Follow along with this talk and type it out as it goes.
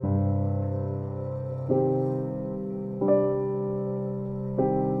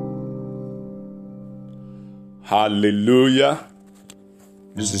Hallelujah.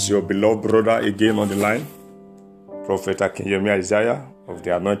 This is your beloved brother again on the line, Prophet Akinyemi Isaiah of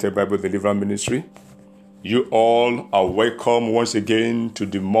the Anointed Bible Deliverance Ministry. You all are welcome once again to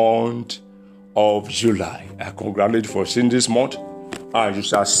the month of July. I congratulate you for seeing this month, and you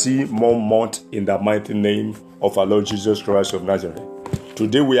shall see more months in the mighty name of our Lord Jesus Christ of Nazareth.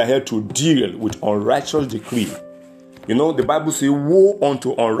 Today we are here to deal with unrighteous decree. You know, the Bible says, woe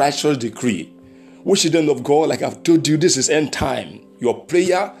unto unrighteous decree. We children of God, like I've told you, this is end time. Your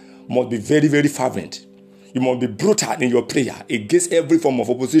prayer must be very, very fervent. You must be brutal in your prayer against every form of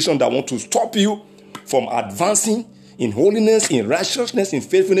opposition that want to stop you from advancing in holiness, in righteousness, in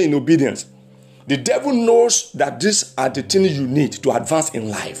faithfulness, in obedience. The devil knows that these are the things you need to advance in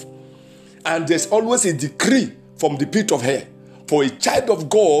life. And there's always a decree from the pit of hell for a child of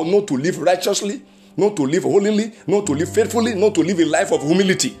God not to live righteously, not to live holily, not to live faithfully, not to live a life of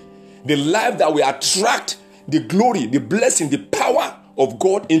humility. The life that will attract the glory, the blessing, the power of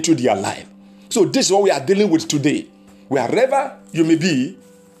God into their life. So this is what we are dealing with today. Wherever you may be,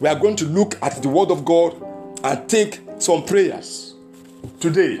 we are going to look at the word of God and take some prayers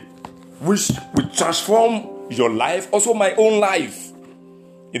today, which will transform your life, also my own life,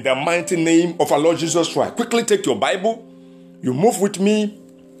 in the mighty name of our Lord Jesus Christ. Quickly take your Bible. You move with me,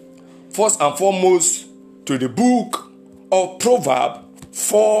 first and foremost, to the book of Proverbs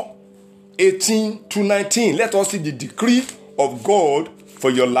 4:18 to 19. Let us see the decree of God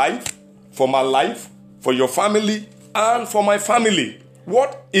for your life, for my life, for your family, and for my family.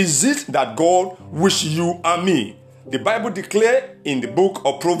 What is it that God wishes you and me? The Bible declares in the book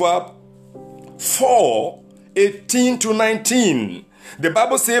of Proverbs 4:18 to 19. The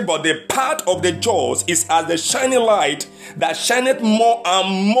Bible says, but the path of the just is as the shining light that shineth more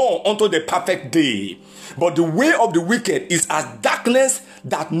and more unto the perfect day. But the way of the wicked is as darkness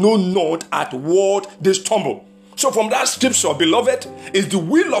that know not at what they stumble. So from that scripture, beloved, is the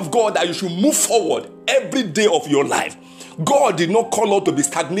will of God that you should move forward every day of your life. God did not call us to be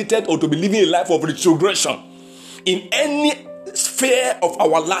stagnated or to be living a life of retrogression. In any sphere of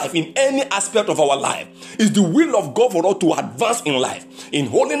our life, in any aspect of our life, is the will of God for us to advance in life. In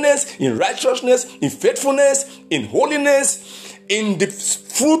holiness, in righteousness, in faithfulness, in holiness, in the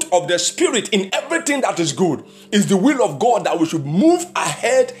fruit of the Spirit, in everything that is good, is the will of God that we should move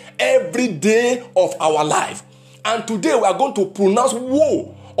ahead every day of our life. And today we are going to pronounce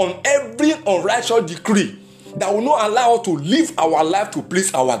woe on every unrighteous decree that will not allow us to live our life to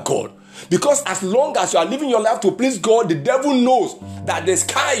please our God. Because as long as you are living your life to please God, the devil knows that the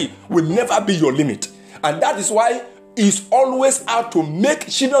sky will never be your limit. And that is why he's always out to make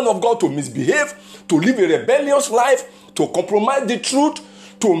children of God to misbehave, to live a rebellious life, to compromise the truth,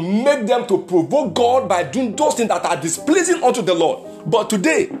 to make them to provoke God by doing those things that are displeasing unto the Lord. But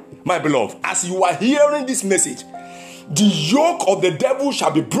today, my beloved, as you are hearing this message, the yoke of the devil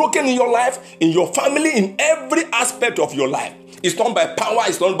shall be broken in your life, in your family, in every aspect of your life. It's not by power,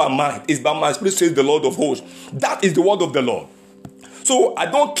 it's not by might, it's by my spirit, says the Lord of hosts. That is the word of the Lord. So I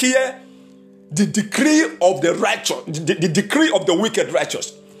don't care the decree of the righteous, the decree of the wicked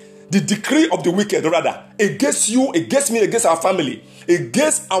righteous, the decree of the wicked rather, against you, against me, against our family,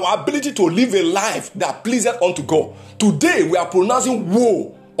 against our ability to live a life that pleases unto God. Today we are pronouncing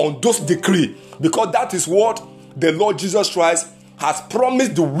woe on those decrees, because that is what the Lord Jesus Christ has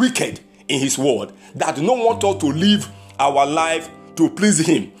promised the wicked in his word, that do not want us to live our life to please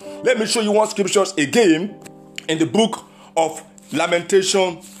him. Let me show you one scriptures again in the book of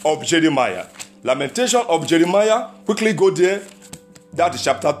Lamentation of Jeremiah. Lamentation of Jeremiah, quickly go there. That is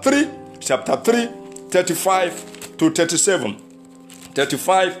chapter 3, 35 to 37.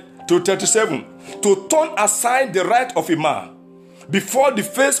 35 to 37. To turn aside the right of a man before the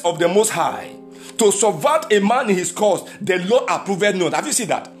face of the Most High, to subvert a man in his cause, the Lord approved not. Have you seen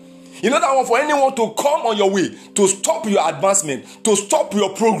that? You know that one, for anyone to come on your way, to stop your advancement, to stop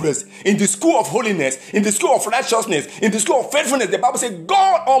your progress in the school of holiness, in the school of righteousness, in the school of faithfulness, the Bible says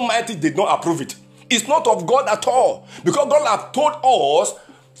God Almighty did not approve it. It's not of God at all. Because God has told us,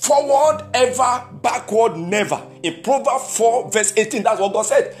 forward ever, backward never. In Proverbs 4 verse 18, that's what God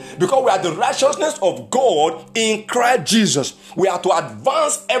said. Because we are the righteousness of God in Christ Jesus. We are to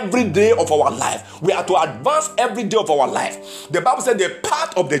advance every day of our life. We are to advance every day of our life. The Bible said the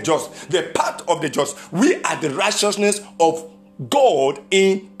path of the just, the path of the just. We are the righteousness of God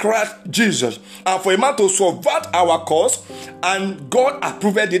in Christ Jesus. And for a man to subvert our cause, and God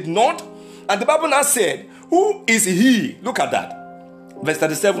approved it not. And the Bible now said, who is he? Look at that. Verse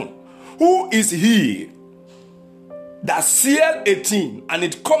 37. Who is he that sealed a thing, and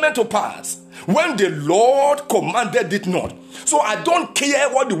it cometh to pass when the Lord commanded it not. So I don't care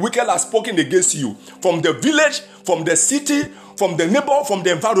what the wicked has spoken against you, from the village, from the city, from the neighbor, from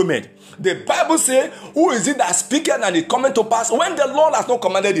the environment. The Bible says, who is it that speaketh and it cometh to pass when the Lord has not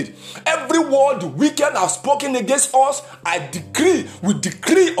commanded it? Every word the wicked have spoken against us, we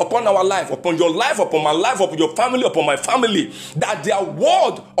decree upon our life, upon your life, upon my life, upon your family, upon my family, that their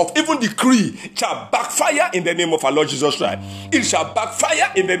word of even decree shall backfire in the name of our Lord Jesus Christ. It shall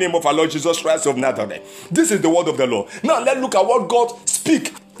backfire in the name of our Lord Jesus Christ of Nazareth. This is the word of the Lord. Now let's look at what God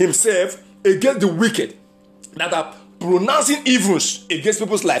speak himself against the wicked that are pronouncing evils against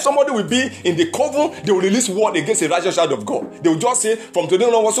people's life. Somebody will be in the coven, they will release word against a righteous child of God. They will just say, from today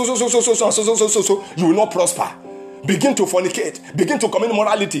on, so, you will not prosper. Begin to fornicate, begin to commit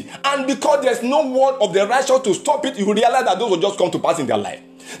immorality. And because there's no word of the righteous to stop it, you will realize that those will just come to pass in their life.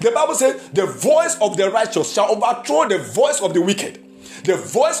 The Bible says, the voice of the righteous shall overthrow the voice of the wicked. The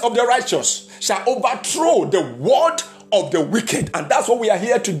voice of the righteous shall overthrow the word of the wicked. And that's what we are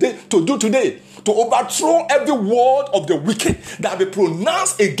here today to do today. To overthrow every word of the wicked that be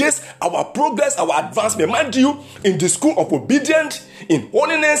pronounced against our progress, our advancement. Mind you, in the school of obedience, in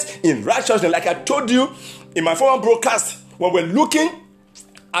holiness, in righteousness, like I told you in my former broadcast, when we're looking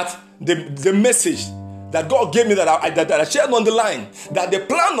at the message that God gave me that I shared on the line, that the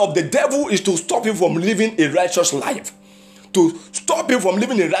plan of the devil is to stop you from living a righteous life. To stop you from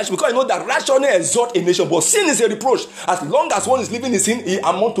living in righteousness, because I know that righteousness exalts a nation, but sin is a reproach. As long as one is living in sin, he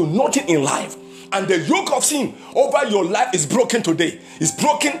amounts to nothing in life. And the yoke of sin over your life is broken today. It's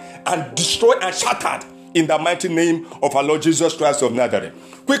broken and destroyed and shattered in the mighty name of our Lord Jesus Christ of Nazareth.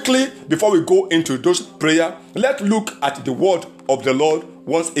 Quickly, before we go into those prayers, let's look at the word of the Lord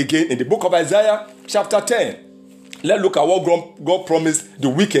once again in the book of Isaiah chapter 10. Let's look at what God promised the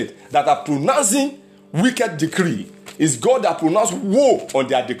wicked that are pronouncing wicked decree. It's God that pronounced woe on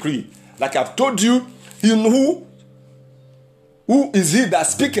their decree. Like I've told you, who is he that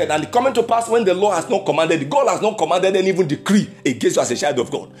speaketh and it coming to pass when the Lord has not commanded? God has not commanded any even decree against you as a child of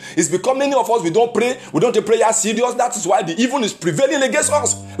God. It's because many of us, we don't pray, we don't take prayer serious. That is why the evil is prevailing against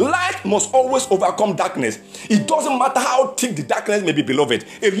us. Light must always overcome darkness. It doesn't matter how thick the darkness may be, beloved.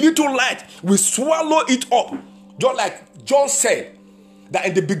 A little light will swallow it up. Just like John said, that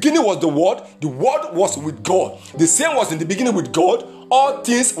in the beginning was the Word was with God. The same was in the beginning with God. All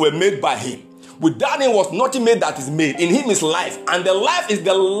things were made by him. Without him was nothing made that is made. In him is life, and the life is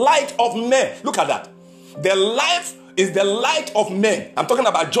the light of men. Look at that. The life is the light of men. I'm talking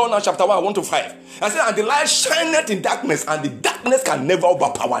about John chapter 1 to 5. I said, and the light shineth in darkness, and the darkness can never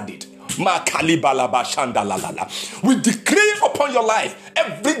overpower it. We decree upon your life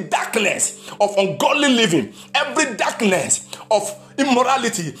every darkness of ungodly living, every darkness of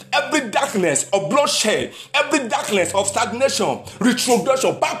immorality, every darkness of bloodshed, every darkness of stagnation,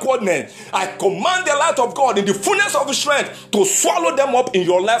 retrogression, backwardness. I command the light of God in the fullness of his strength to swallow them up in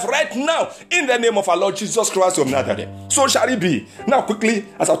your life right now in the name of our Lord Jesus Christ of Nazareth. So shall it be. Now quickly,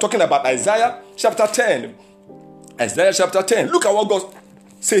 as I'm talking about Isaiah chapter 10. Isaiah chapter 10. Look at what God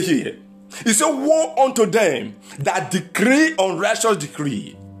say here. He said, woe unto them that decree unrighteous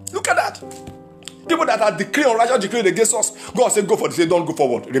decree. Look at that. People that are decreeing unrighteous decree against us. God said, go forward. He said, don't go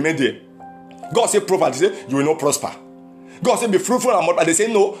forward. Remain there. God said, prosper. He said, you will not prosper. God said, be fruitful and multiply. They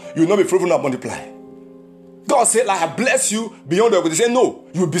say, no, you will not be fruitful and multiply. God said, I have blessed you beyond the. They say, no,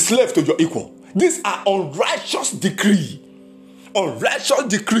 you will be slave to your equal. These are unrighteous decree. Unrighteous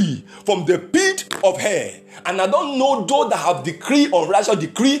decree from the pit of hell. And I don't know those that have decree unrighteous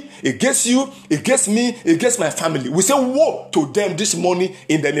decree against you, against me, against my family. We say woe to them this morning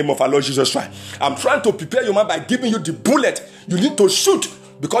in the name of our Lord Jesus Christ. I'm trying to prepare your mind by giving you the bullet. You need to shoot,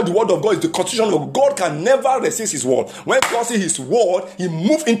 because the word of God is the constitution of God. Can never resist his word. When God says his word, he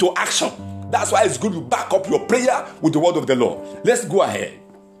moves into action. That's why it's good to back up your prayer with the word of the Lord. Let's go ahead.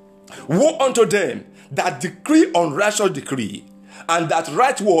 Woe unto them that decree unrighteous decree, and that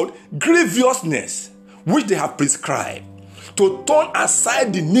right word grievousness which they have prescribed, to turn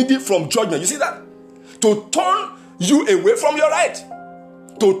aside the needy from judgment. You see that? To turn you away from your right.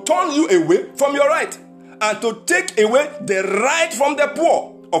 To turn you away from your right. And to take away the right from the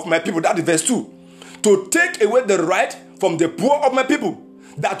poor of my people. That is verse 2. To take away the right from the poor of my people,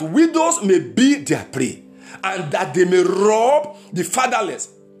 that widows may be their prey, and that they may rob the fatherless.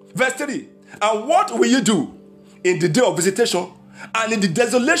 Verse 3. And what will you do in the day of visitation, and in the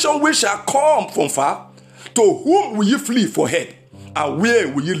desolation which shall come from far? To whom will you flee for help? And where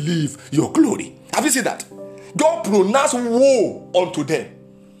will you leave your glory? Have you seen that? God pronounced woe unto them.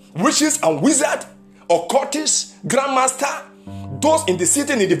 Witches and wizards, occultists, grandmaster, those in the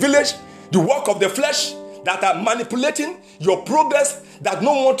city and in the village, the work of the flesh, that are manipulating your progress, that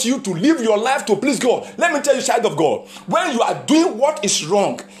don't want you to live your life to please God. Let me tell you, child of God, when you are doing what is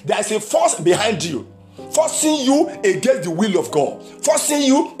wrong, there is a force behind you, forcing you against the will of God, forcing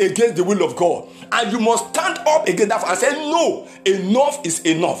you against the will of God. And you must stand up against that and say, no, enough is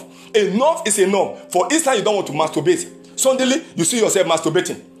enough. Enough is enough. For instance, you don't want to masturbate. Suddenly, you see yourself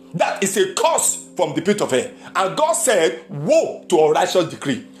masturbating. That is a curse from the pit of hell. And God said, woe to unrighteous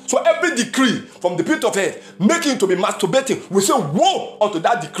decree. So every decree from the pit of hell making to be masturbating, we say woe unto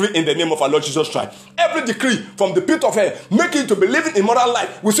that decree in the name of our Lord Jesus Christ. Every decree from the pit of hell making to be living immoral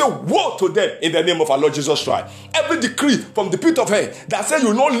life, we say woe to them in the name of our Lord Jesus Christ. Every decree from the pit of hell that says you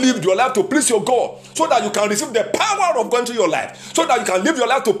will not live your life to please your God, so that you can receive the power of God into your life, so that you can live your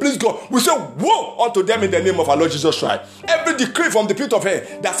life to please God, we say woe unto them in the name of our Lord Jesus Christ. Every decree from the pit of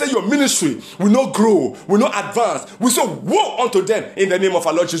hell that says your ministry will not grow, will not advance, we say woe unto them in the name of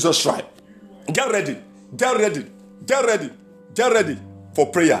our Lord Jesus Christ. Get ready, get ready, get ready, get ready for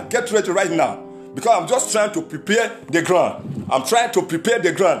prayer. Get ready right now, because I'm just trying to prepare the ground. I'm trying to prepare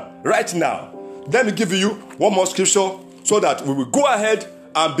the ground right now. Let me give you one more scripture so that we will go ahead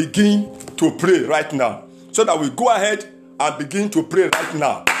and begin to pray right now. So that we go ahead and begin to pray right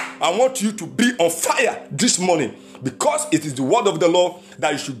now. I want you to be on fire this morning, because it is the word of the Lord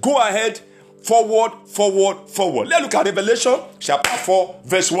that you should go ahead, forward, forward, forward. Let's look at Revelation chapter 4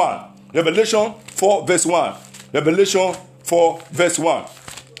 verse 1. Revelation 4 verse 1. Revelation 4 verse 1.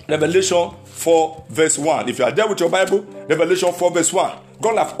 Revelation 4 verse 1. If you are there with your Bible, Revelation 4 verse 1.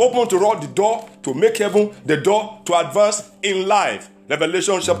 God has opened to us the door to make heaven, the door to advance in life.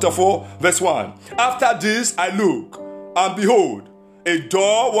 Revelation chapter 4 verse 1. After this I look, and behold, a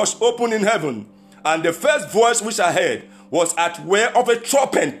door was opened in heaven, and the first voice which I heard was at way of a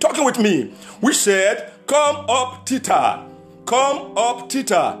trumpet talking with me, which said, come up thither,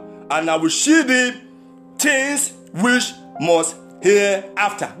 and I will show thee things which must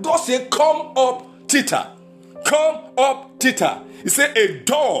hereafter. God said, come up thither, come up thither. He said a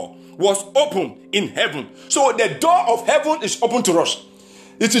door was opened in heaven. So the door of heaven is open to us.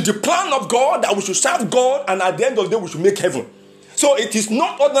 It is the plan of God that we should serve God, and at the end of the day we should make heaven. So it is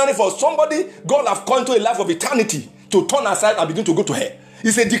not ordinary for somebody God has called into a life of eternity to turn aside and begin to go to hell.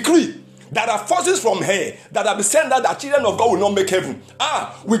 It's a decree. There are forces from hell that have been sent out that children of God will not make heaven.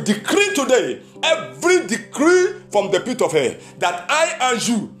 We decree today, every decree from the pit of hell, that I and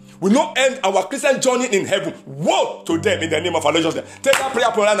you will not end our Christian journey in heaven. Woe to them in the name of our Lord Jesus. Take that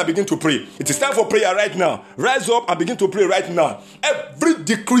prayer point and begin to pray. It is time for prayer right now. Rise up and begin to pray right now. Every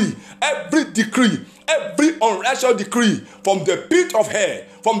decree, every unrighteous decree from the pit of hell,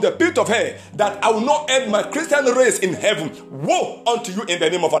 that I will not end my Christian race in heaven. Woe unto you in the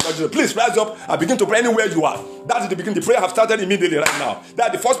name of our Lord Jesus. Please rise up and begin to pray anywhere you are. That is the beginning. The prayer have started immediately right now.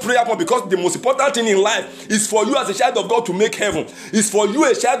 That is the first prayer point, because the most important thing in life is for you as a child of God to make heaven. It's for you,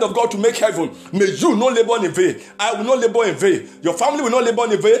 a child of God, to make heaven. May you not labor in vain. I will not labor in vain. Your family will not labor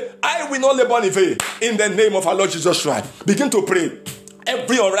in vain. I will not labor in vain. In the name of our Lord Jesus Christ. Begin to pray.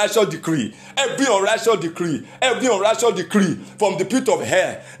 Every unrighteous decree from the pit of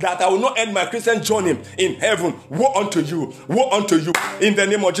hell, that I will not end my Christian journey in heaven. Woe unto you, in the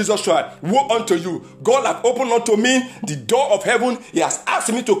name of Jesus Christ. Woe unto you. God has opened unto me the door of heaven. He has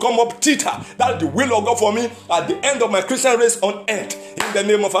asked me to come up thither. That is the will of God for me at the end of my Christian race on earth, in the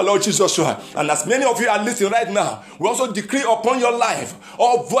name of our Lord Jesus Christ. And as many of you are listening right now, we also decree upon your life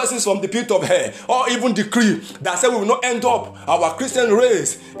all voices from the pit of hell, or even decree that say we will not end up our Christian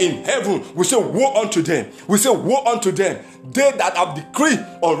race in heaven. We say woe unto them. We say woe unto them. They that have decreed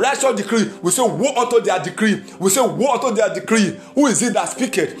unrighteous decree, we say woe unto their decree. We say woe unto their decree. Who is it that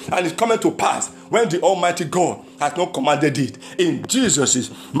speaketh, and is coming to pass when the Almighty God has not commanded it? In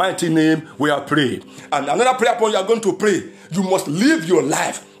Jesus' mighty name we are praying. And another prayer point you are going to pray, you must live your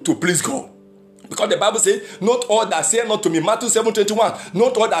life to please God. Because the Bible says, not all that say not to me, Matthew 7:21,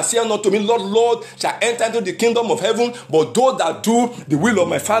 not all that say not to me, Lord, Lord, shall enter into the kingdom of heaven, but those that do the will of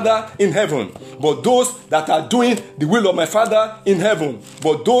my Father in heaven. But those that are doing the will of my Father in heaven.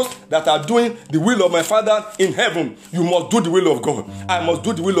 But those that are doing the will of my Father in heaven. You must do the will of God. I must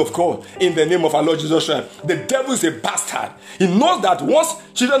do the will of God in the name of our Lord Jesus Christ. The devil is a bastard. He knows that once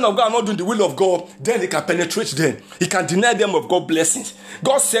children of God are not doing the will of God, then he can penetrate them. He can deny them of God's blessings.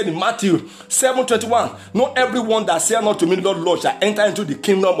 God said in Matthew 7:21, not everyone that saith not to me, Lord, Lord, shall enter into the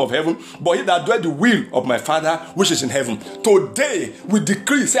kingdom of heaven, but he that doeth the will of my Father which is in heaven. Today we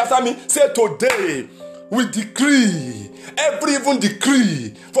decree, say after me, say today we decree every even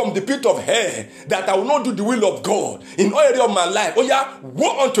decree from the pit of hell that I will not do the will of God in all area of my life. Oh yeah,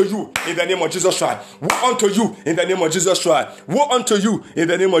 woe unto you in the name of Jesus Christ. Woe unto you in the name of Jesus Christ. Woe unto you in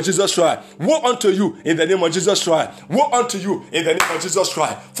the name of Jesus Christ. Woe unto you in the name of Jesus Christ. Woe unto you in the name of Jesus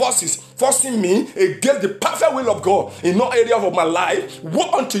Christ. Forces forcing me against the perfect will of God in all area of my life. Woe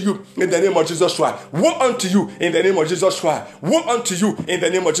unto you in the name of Jesus Christ. Woe unto you in the name of Jesus Christ. Woe unto you in the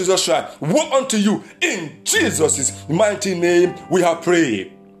name of Jesus Christ. Woe unto you in Jesus' mighty name we have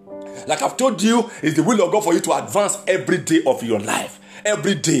prayed. Like I've told you, it's the will of God for you to advance every day of your life.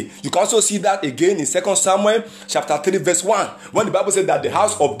 Every day. You can also see that again in 2 Samuel chapter 3 verse 1, when the Bible said that the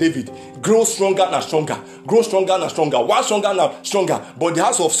house of David grows stronger and stronger, grows stronger and stronger, one stronger and stronger, but the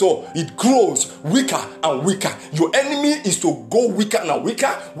house of Saul, it grows weaker and weaker. Your enemy is to go weaker and weaker,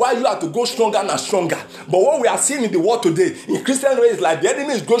 while you have to go stronger and stronger. But what we are seeing in the world today, in Christian race, is like the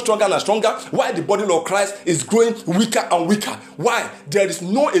enemy is growing stronger and stronger, while the body of Christ is growing weaker and weaker. Why? There is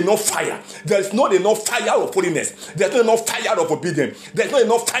not enough fire. There is not enough fire of holiness. There is not enough fire of obedience. There's not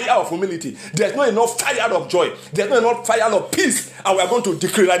enough fire of humility. There's not enough fire of joy. There's not enough fire of peace. And we are going to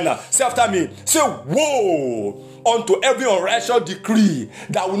decree right now. Say after me. Say, woe unto every unrighteous decree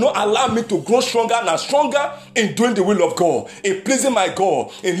that will not allow me to grow stronger and stronger in doing the will of God, in pleasing my God,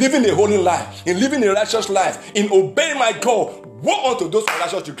 in living a holy life, in living a righteous life, in obeying my God. Woe unto those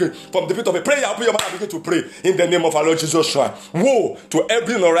unrighteous decrees. From the pit of a prayer, open your mouth and begin to pray in the name of our Lord Jesus Christ. Woe to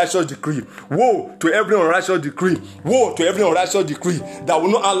every unrighteous decree. Woe to every unrighteous decree. Woe to every unrighteous decree that will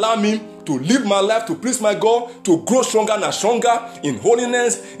not allow me to live my life to please my God, to grow stronger and stronger in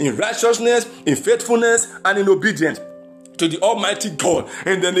holiness, in righteousness, in faithfulness, and in obedience to the Almighty God,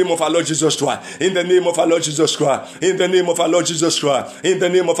 in the name of our Lord Jesus Christ, in the name of our Lord Jesus Christ, in the name of our Lord Jesus Christ, in the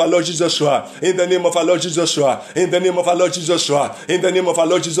name of our Lord Jesus Christ, in the name of our Lord Jesus Christ, in the name of our Lord Jesus Christ, in the name of our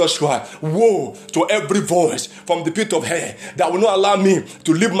Lord Jesus Christ. Woe to every voice from the pit of hell that will not allow me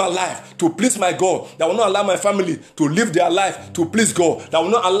to live my life to please my God, that will not allow my family to live their life to please God, that will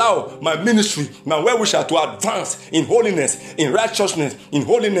not allow my ministry, my well-wisher to advance in holiness, in righteousness, in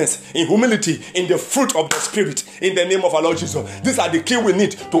holiness, in humility, in the fruit of the Spirit, in the name of our Lord Jesus. These are the key we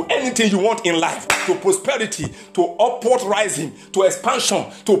need to anything you want in life, to prosperity, to upward rising, to expansion,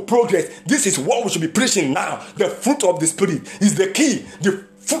 to progress. This is what we should be preaching now. The fruit of the Spirit is the key. The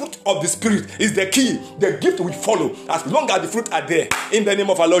fruit of the Spirit is the key. The gift will follow as long as the fruit are there. In the name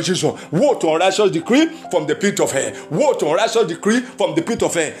of our Lord Jesus. Woe to unrighteous decree from the pit of hell. Woe to unrighteous decree from the pit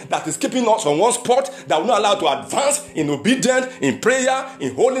of hell that is keeping us on one spot, that will not allow to advance in obedience, in prayer,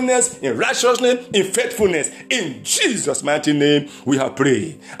 in holiness, in righteousness, in faithfulness. In Jesus' mighty name we have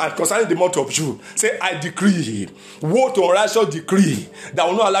prayed. And concerning the month of June, say, I decree, woe to unrighteous decree that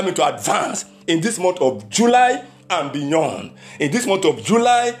will not allow me to advance in this month of July and beyond. In this month of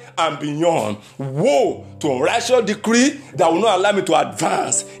July and beyond, woe to unrighteous decree that will not allow me to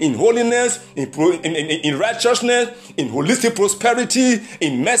advance in holiness, in righteousness, in holistic prosperity,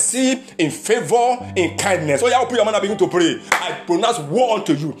 in mercy, in favor, in kindness. So you open your mouth and begin to pray. I pronounce woe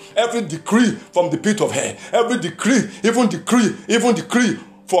unto you. Every decree from the pit of hell, every decree, even decree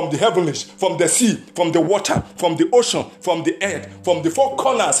from the heavens, from the sea, from the water, from the ocean, from the earth, from the four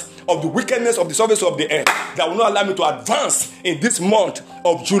corners of the wickedness of the surface of the earth, that will not allow me to advance in this month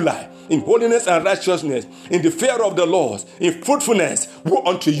of July, in holiness and righteousness, in the fear of the Lord, in fruitfulness. Woe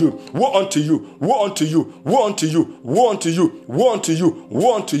unto you, woe unto you, woe unto you, woe unto you, woe unto you, woe unto you,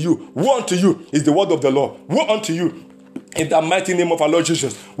 woe unto you, woe unto you is the word of the Lord. Woe unto you. In the mighty name of our Lord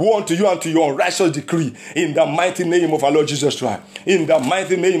Jesus. Woe unto you and to your unrighteous decree. In the mighty name of our Lord Jesus Christ. In the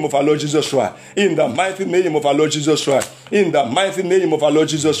mighty name of our Lord Jesus Christ. In the mighty name of our Lord Jesus Christ. In the mighty name of our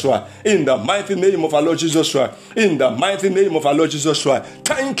Lord Jesus Christ. In the mighty name of our Lord Jesus Christ. In the mighty name of our Lord Jesus Christ.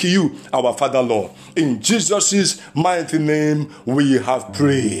 Thank you, our Father Lord. In Jesus' mighty name we have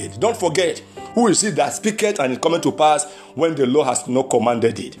prayed. Don't forget, who is it that speaketh and is coming to pass when the Lord has not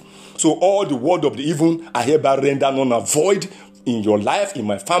commanded it? So all the word of the evil are hereby rendered non and void in your life, in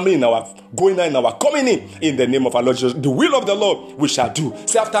my family, in our going out, in our coming in the name of our Lord Jesus. The will of the Lord we shall do.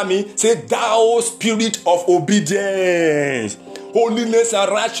 Say after me, say, thou spirit of obedience, holiness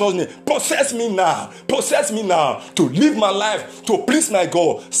and righteousness, possess me now to live my life, to please my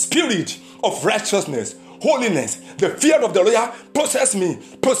God. Spirit of righteousness, holiness, the fear of the Lord, possess me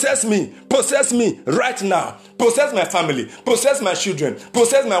right now. Possess my family, possess my children,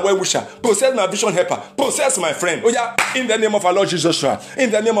 possess my well-wisher, possess my vision helper, possess my friend. Oh yeah, in the name of our Lord Jesus Christ, in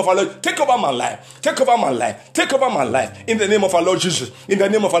the name of our Lord, take over my life, in the name of our Lord Jesus, in the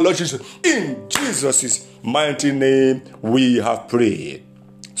name of our Lord Jesus, in Jesus' mighty name we have prayed.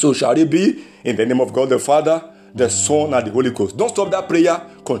 So shall it be, in the name of God the Father, the Son, and the Holy Ghost. Don't stop that prayer.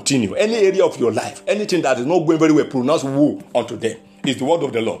 Continue. Any area of your life, anything that is not going very well, pronounce woe unto them. It's the word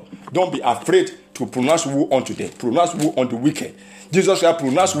of the Lord. Don't be afraid to pronounce woe unto them. Pronounce woe unto wicked. Jesus shall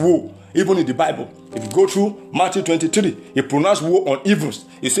pronounce woe, even in the Bible. If you go through Matthew 23, he pronounced woe on evils.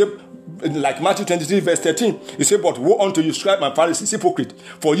 He said, like Matthew 23 verse 13, he said, but woe unto you, scribes and Pharisees, hypocrite,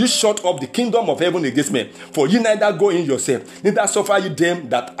 for you shut up the kingdom of heaven against men. For you neither go in yourself, neither suffer you them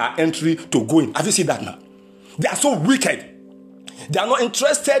that are entry to go in. Have you seen that now? They are so wicked. They are not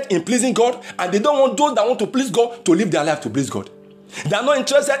interested in pleasing God, and they don't want those that want to please God to live their life to please God. They are not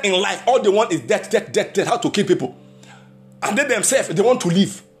interested in life. All they want is death, how to kill people. And they themselves, they want to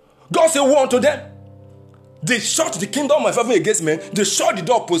live. God said, woe unto them. They shut the kingdom of heaven against men. They shut the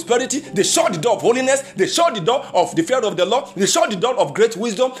door of prosperity. They shut the door of holiness. They shut the door of the fear of the Lord. They shut the door of great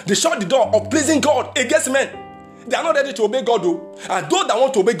wisdom. They shut the door of pleasing God against men. They are not ready to obey God though. And those that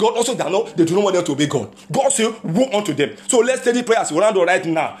want to obey God also, they do not want them to obey God. God says, woe unto them. So let's take the prayers around right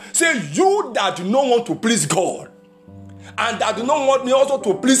now. Say, you that do not want to please God, and that do not want me also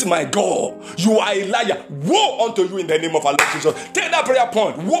to please my God, you are a liar. Woe unto you in the name of our Lord Jesus. Take that prayer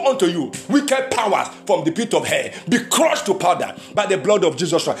point. Woe unto you, wicked powers from the pit of hell. Be crushed to powder by the blood of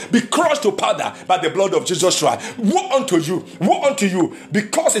Jesus Christ. Be crushed to powder by the blood of Jesus Christ. Woe unto you,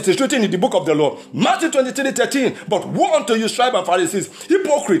 because it is written in the book of the Lord, Matthew 23:13. But woe unto you, scribes and Pharisees,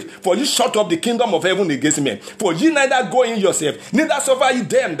 hypocrite, for you shut up the kingdom of heaven against men. For ye neither go in yourself, neither suffer ye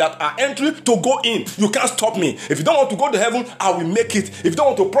them that are entry to go in. You can't stop me. If you don't want to go to heaven, I will make it. If you don't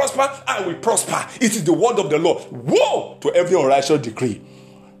want to prosper, I will prosper. It is the word of the Lord. Woe to every unrighteous decree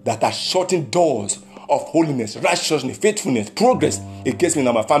that are shutting doors of holiness, righteousness, faithfulness, progress against me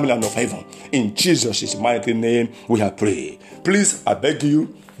and my family and of heaven. In Jesus' mighty name, we have prayed. Please, I beg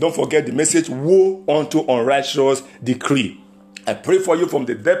you, don't forget the message, woe unto unrighteous decree. I pray for you from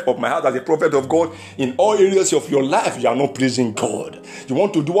the depth of my heart as a prophet of God. In all areas of your life, you are not pleasing God. You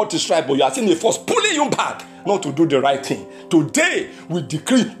want to do what is right, but you are seeing the force pulling you back not to do the right thing. Today, we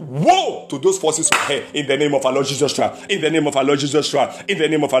decree woe to those forces from hell in the name of our Lord Jesus Christ. In the name of our Lord Jesus Christ. In the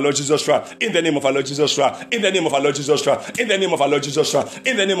name of our Lord Jesus Christ. In the name of our Lord Jesus Christ. In the name of our Lord Jesus Christ. In the name of our Lord Jesus Christ.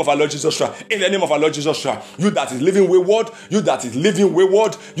 In the name of our Lord Jesus Christ. In the name of our Lord Jesus Christ. You that is living wayward, you that is living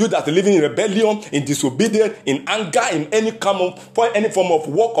wayward, you that is living in rebellion, in disobedience, in anger, in any form of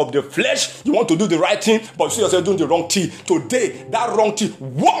work of the flesh, you want to do the right thing, but you see yourself doing the wrong thing. Today, that wrong thing,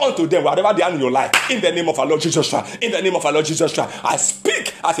 woe unto them wherever they are in your life. In the name of our Lord Jesus Christ. In the name of our Lord Jesus Christ. I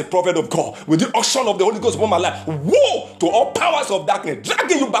speak as a prophet of God with the unction of the Holy Ghost upon my life. Woe to all powers of darkness,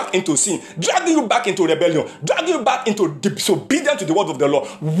 dragging you back into sin, dragging you back into rebellion, dragging you back into disobedience to the word of the Lord.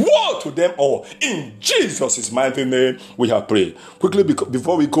 Woe to them all. In Jesus' mighty name, we have prayed. Quickly,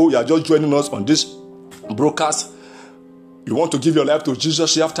 before we go, you are just joining us on this broadcast. You want to give your life to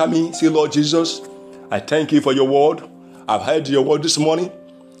Jesus? Say after me. Say, Lord Jesus, I thank you for your word. I've heard your word this morning.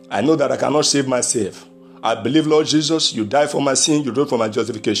 I know that I cannot save myself. I believe, Lord Jesus, you died for my sin, you died for my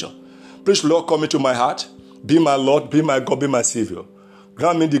justification. Please, Lord, come into my heart. Be my Lord, be my God, be my Savior.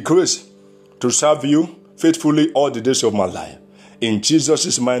 Grant me the grace to serve you faithfully all the days of my life. In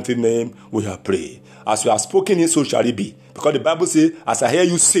Jesus' mighty name, we have prayed. As you have spoken it, so shall it be. Because the Bible says, as I hear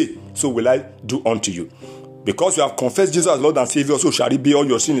you say, so will I do unto you. Because you have confessed Jesus as Lord and Savior, so shall it be. All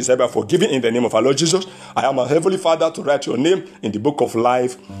your sin is ever forgiven in the name of our Lord Jesus. I am a heavenly Father to write your name in the book of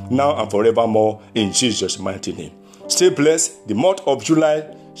life, now and forevermore, in Jesus' mighty name. Stay blessed. The month of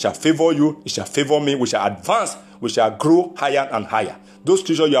July shall favor you. It shall favor me. We shall advance. We shall grow higher and higher. Those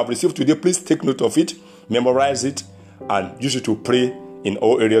scriptures you have received today, please take note of it, memorize it, and use it to pray in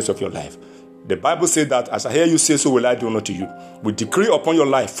all areas of your life. The Bible says that as I hear you say, so will I do unto you. We decree upon your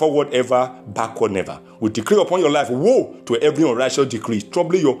life, forward ever, backward never. We decree upon your life, woe to every unrighteous decree,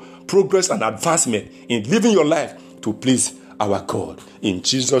 troubling your progress and advancement in living your life to please our God. In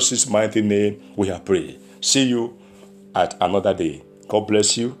Jesus' mighty name, we have prayed. See you at another day. God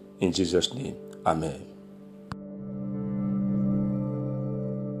bless you in Jesus' name. Amen.